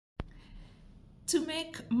To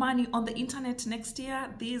make money on the internet next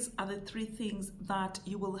year, these are the 3 things that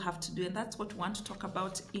you will have to do, and that's what we want to talk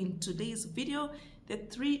about in today's video. The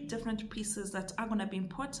 3 different pieces that are going to be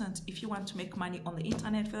important if you want to make money on the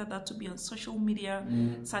internet, whether that to be on social media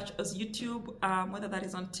such as YouTube, whether that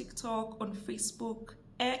is on TikTok, on Facebook,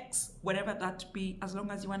 X, whatever that be, as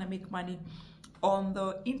long as you want to make money on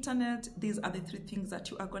the internet. These are the 3 things that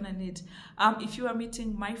you are going to need. If you are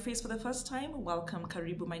meeting my face for the first time, welcome,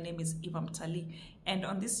 karibu. My name is Eva Mtali, and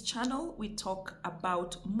on this channel we talk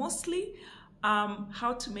about mostly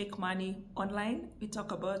how to make money online. We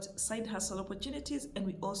talk about side hustle opportunities, and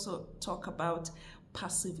we also talk about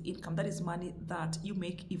passive income. That is money that you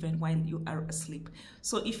make even while you are asleep.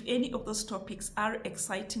 So if any of those topics are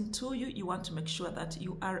exciting to you, you want to make sure that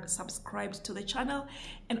you are subscribed to the channel,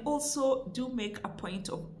 and also do make a point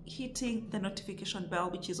of hitting the notification bell,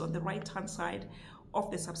 which is on the right hand side of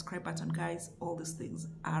the subscribe button. Guys, all these things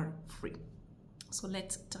are free. So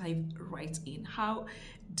let's dive right in. How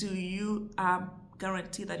do you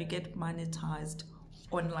guarantee that you get monetized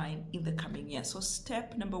online in the coming year? So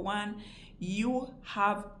step number 1, you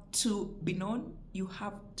have to be known, you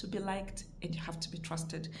have to be liked, and you have to be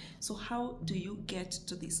trusted. So how do you get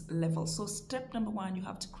to this level? So step number 1, you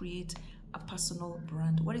have to create a personal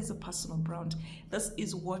brand. What is a personal brand? This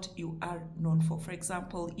is what you are known for. For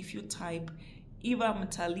example, if you type Eva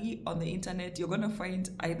Mtali on the internet, you're going to find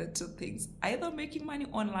either 2 things, either making money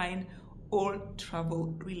online or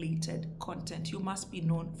travel related content. You must be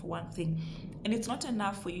known for one thing, and it's not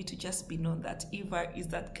enough for you to just be known that Eva is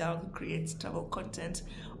that girl who creates travel content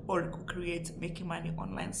or who creates making money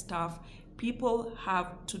online stuff. People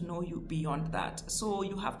have to know you beyond that. So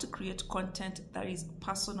you have to create content that is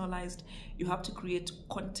personalized, you have to create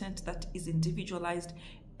content that is individualized,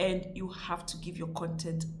 and you have to give your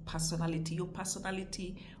content personality. Your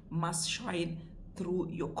personality must shine through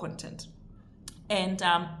your content. And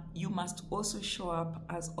you must also show up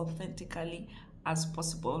as authentically as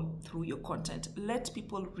possible through your content. Let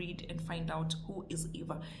people read and find out who is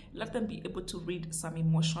Eva. Let them be able to read some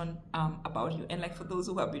emotion about you. And like for those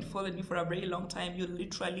who have been following me for a very long time, you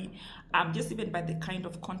literally, just even by the kind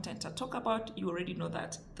of content I talk about, you already know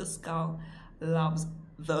that this girl loves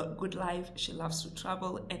the good life. She loves to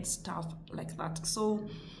travel and stuff like that. So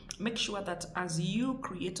make sure that as you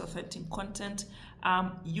create authentic content,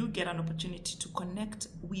 you get an opportunity to connect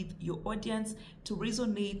with your audience, to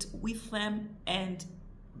resonate with them, and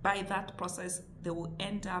by that process they will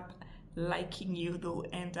end up liking you, they will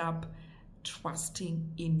end up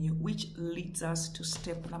trusting in you, which leads us to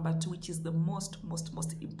step number 2, which is the most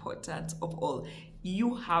important of all.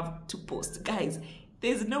 You have to post. Guys,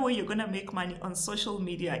 there's no way you're gonna make money on social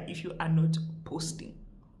media if you are not posting.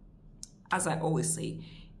 As I always say,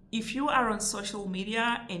 if you are on social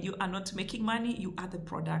media and you are not making money, you are the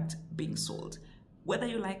product being sold. Whether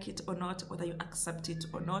you like it or not, whether you accept it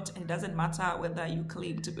or not, and it doesn't matter whether you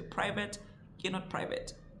claim to be private, you're not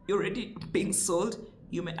private. You're already being sold.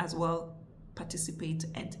 You may as well participate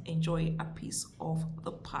and enjoy a piece of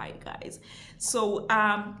the pie, guys. So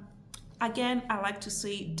again, I like to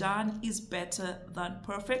say done is better than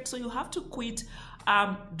perfect. So you have to quit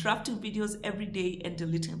drafting videos every day and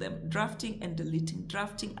deleting them, drafting and deleting,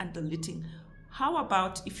 drafting and deleting. How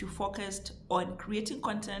about if you focused on creating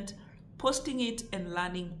content, posting it, and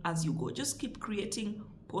learning as you go? Just keep creating,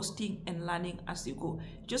 posting, and learning as you go.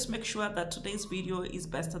 Just make sure that today's video is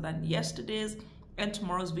better than yesterday's, and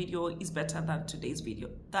tomorrow's video is better than today's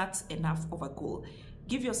video. That's enough of a goal.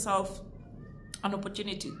 Give yourself an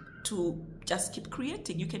opportunity to just keep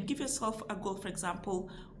creating. You can give yourself a goal, for example,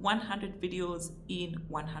 100 videos in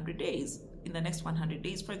 100 days. In the next 100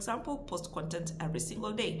 days, for example, post content every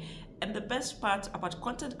single day. And the best part about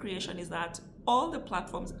content creation is that all the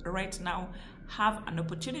platforms right now have an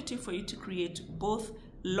opportunity for you to create both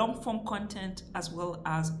long form content as well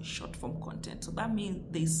as short form content. So that means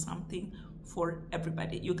there's something for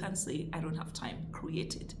everybody. You can say, I don't have time,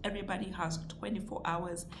 create it. Everybody has 24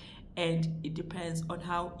 hours, and it depends on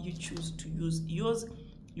how you choose to use yours.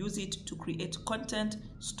 Use it to create content,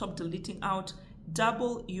 stop deleting out,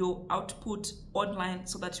 double your output online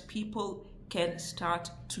so that people can start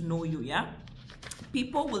to know you. Yeah,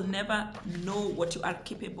 people will never know what you are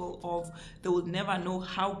capable of. They will never know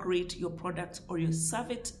how great your product or your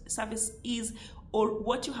service is, or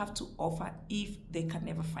what you have to offer, if they can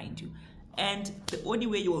never find you. And the only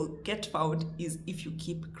way you will get found is if you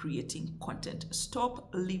keep creating content. Stop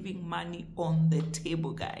leaving money on the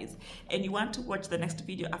table, guys. And you want to watch the next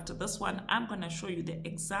video after this one, I'm going to show you the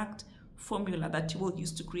exact formula that you will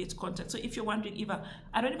use to create content. So if you're wondering, Eva,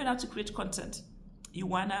 I don't even know how to create content, you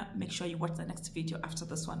want to make sure you watch the next video after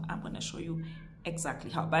this one. I'm going to show you exactly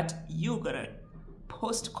how, but you're going to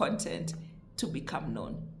post content to become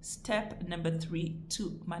known. Step number 3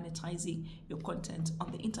 to monetizing your content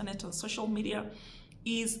on the internet or social media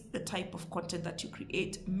is the type of content that you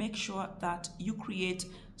create. Make sure that you create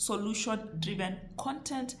solution-driven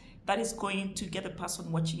content that is going to get the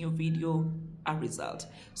person watching your video a result.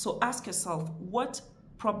 So ask yourself, what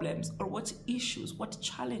problems or what issues, what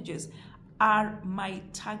challenges are my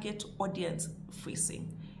target audience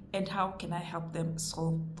facing? And how can I help them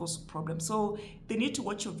solve those problems? So they need to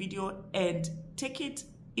watch your video and take it,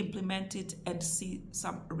 implement it, and see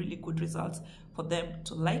some really good results for them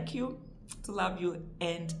to like you, to love you,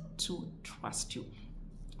 and to trust you.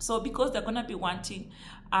 So because they're gonna be wanting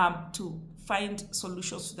to find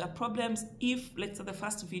solutions to their problems, if let's say the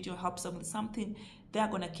first video helps them with something, they're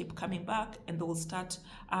gonna keep coming back, and they will start,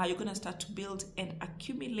 you're gonna start to build and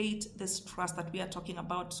accumulate this trust that we are talking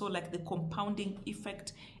about. So like the compounding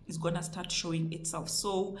effect is gonna start showing itself.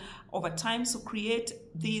 So over time, so create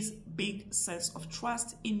this big sense of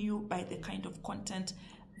trust in you by the kind of content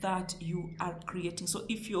that you are creating. So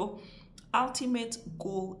if your ultimate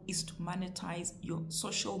goal is to monetize your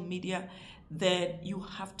social media, then you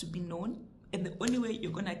have to be known. And the only way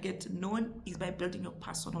you're gonna get known is by building your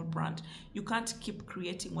personal brand. You can't keep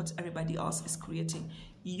creating what everybody else is creating.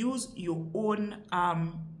 Use your own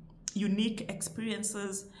unique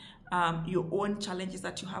experiences, your own challenges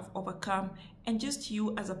that you have overcome, and just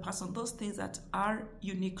you as a person, those things that are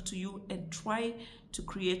unique to you, and try to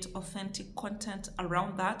create authentic content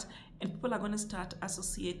around that. And people are gonna start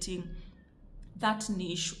associating that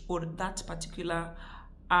niche or that particular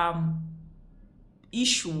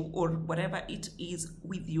issue or whatever it is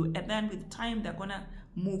with you. And then with time, they're gonna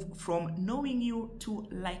move from knowing you to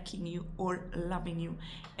liking you or loving you.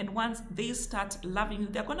 And once they start loving you,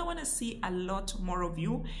 they're gonna wanna see a lot more of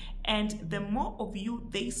you. And the more of you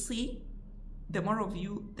they see, the more of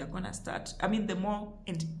you they're gonna start, the more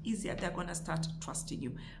and easier they're gonna start trusting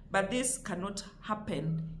you. But this cannot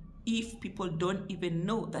happen if people don't even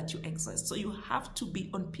know that you exist. So you have to be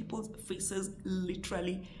on people's faces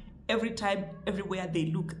literally every time, everywhere they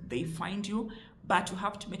look, they find you. But you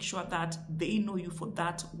have to make sure that they know you for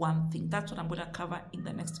that one thing. That's what I'm gonna cover in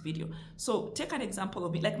the next video. So take an example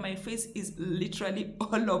of it. Like my face is literally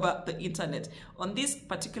all over the internet. On this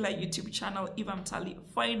particular YouTube channel, Ivam Tali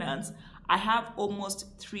Finance, I have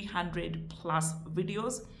almost 300 plus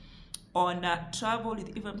videos. On travel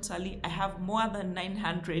with Ivam Tali, I have more than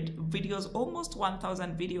 900 videos, almost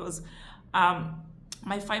 1,000 videos.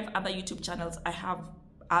 My 5 other YouTube channels, I have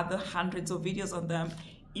other hundreds of videos on them.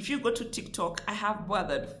 If you go to TikTok, I have more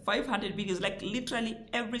than 500 videos, like literally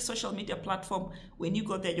every social media platform. When you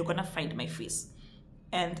go there, you're gonna find my face.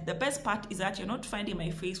 And the best part is that you're not finding my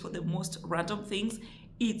face for the most random things.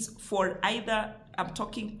 It's for either I'm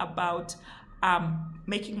talking about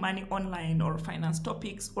making money online or finance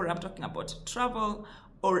topics, or I'm talking about travel,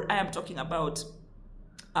 or I am talking about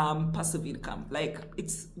passive income. Like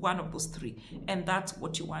it's one of those 3. And that's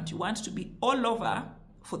what you want. You want to be all over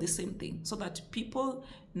for the same thing, so that people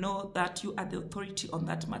know that you are the authority on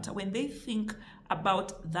that matter. When they think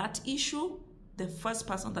about that issue, the first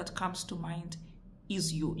person that comes to mind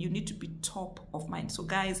is you. You need to be top of mind. So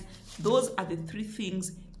guys, those are the 3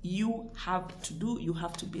 things you have to do. You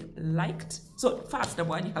have to be liked. So first,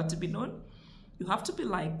 number 1, you have to be known, you have to be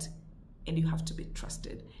liked, and you have to be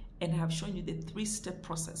trusted. And I have shown you the 3-step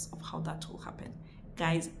process of how that will happen.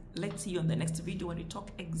 Guys, let's see you on the next video when we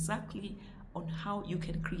talk exactly on how you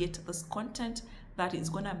can create this content that is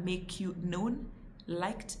gonna make you known,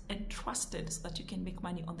 liked, and trusted, so that you can make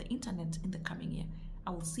money on the internet in the coming year.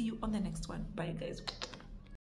 I will see you on the next one. Bye guys.